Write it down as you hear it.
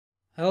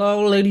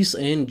Hello ladies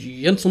and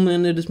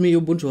gentlemen, it is me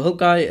Ubuntu Help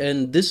Guy,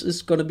 and this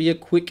is gonna be a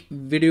quick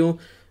video.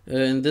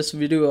 In this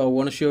video I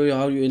want to show you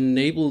how you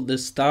enable the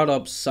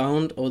startup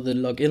sound or the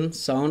login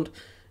sound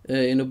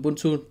in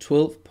Ubuntu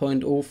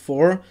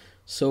 12.04.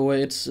 So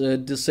it's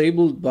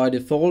disabled by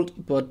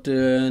default, but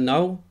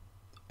now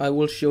I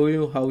will show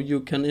you how you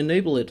can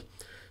enable it.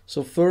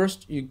 So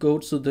first you go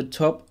to the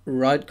top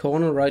right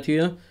corner right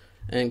here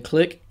and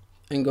click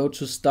and go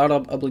to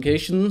startup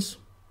applications.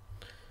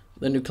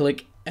 Then you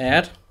click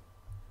add.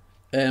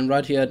 And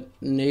right here at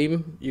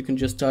name, you can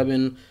just type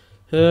in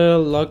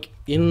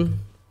login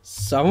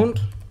sound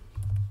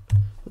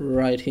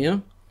right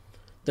here.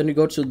 Then you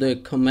go to the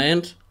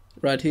command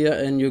right here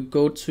and you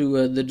go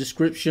to the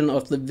description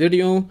of the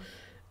video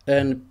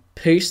and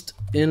paste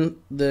in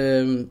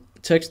the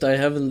text I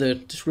have in the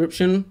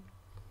description.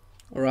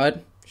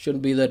 Alright,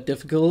 shouldn't be that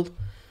difficult.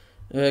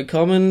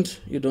 Comment,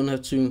 you don't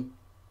have to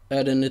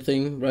add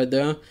anything right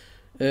there.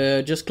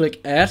 Just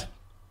click add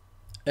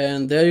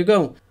and there you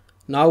go.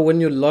 Now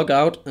when you log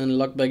out and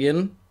log back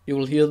in, you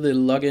will hear the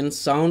login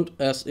sound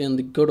as in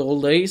the good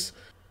old days.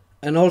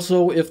 And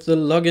also if the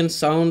login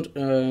sound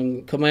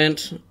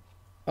command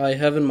I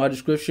have in my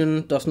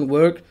description doesn't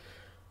work,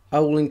 I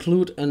will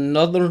include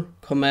another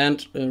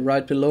command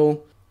right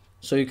below,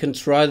 so you can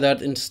try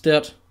that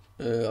instead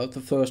of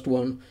the first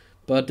one.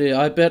 But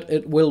I bet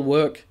it will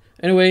work.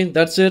 Anyway,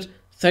 that's it.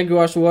 Thank you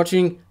guys for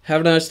watching.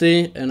 Have a nice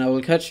day, and I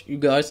will catch you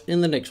guys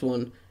in the next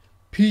one.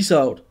 Peace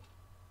out,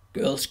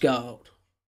 Girl Scout.